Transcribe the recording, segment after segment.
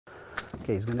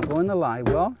Okay, he's going to go in the live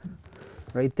well,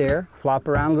 right there. Flop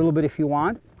around a little bit if you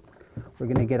want. We're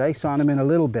going to get ice on him in a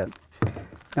little bit.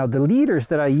 Now the leaders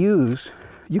that I use,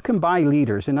 you can buy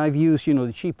leaders, and I've used, you know,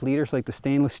 the cheap leaders like the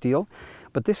stainless steel,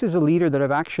 but this is a leader that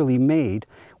I've actually made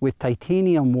with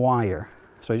titanium wire.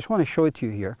 So I just want to show it to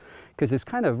you here because it's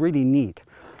kind of really neat.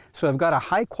 So I've got a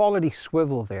high quality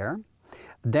swivel there.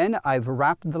 Then I've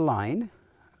wrapped the line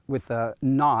with a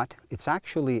knot. It's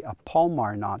actually a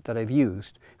Palmar knot that I've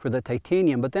used for the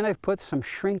titanium, but then I've put some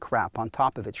shrink wrap on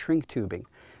top of it, shrink tubing,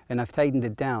 and I've tightened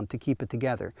it down to keep it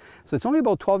together. So it's only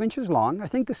about 12 inches long. I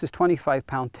think this is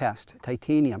 25-pound test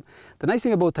titanium. The nice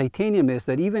thing about titanium is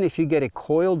that even if you get it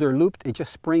coiled or looped, it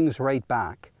just springs right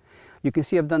back. You can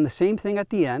see I've done the same thing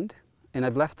at the end, and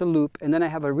I've left the loop, and then I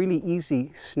have a really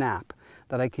easy snap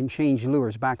that I can change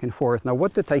lures back and forth. Now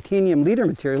what the titanium leader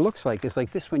material looks like is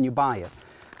like this when you buy it.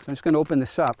 So I'm just going to open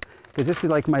this up because this is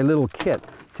like my little kit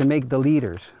to make the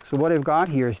leaders. So what I've got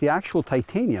here is the actual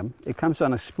titanium. It comes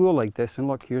on a spool like this, and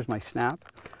look, here's my snap.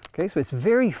 Okay, so it's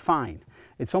very fine.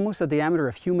 It's almost the diameter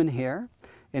of human hair,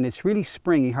 and it's really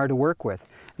springy, hard to work with.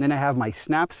 And then I have my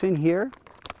snaps in here,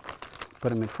 put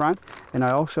them in front, and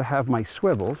I also have my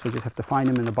swivels. So I just have to find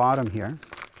them in the bottom here.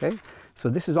 Okay, so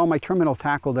this is all my terminal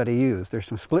tackle that I use. There's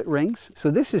some split rings. So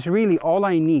this is really all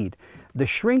I need. The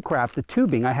shrink wrap, the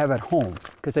tubing, I have at home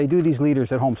because I do these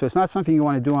leaders at home. So it's not something you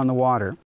want to do on the water.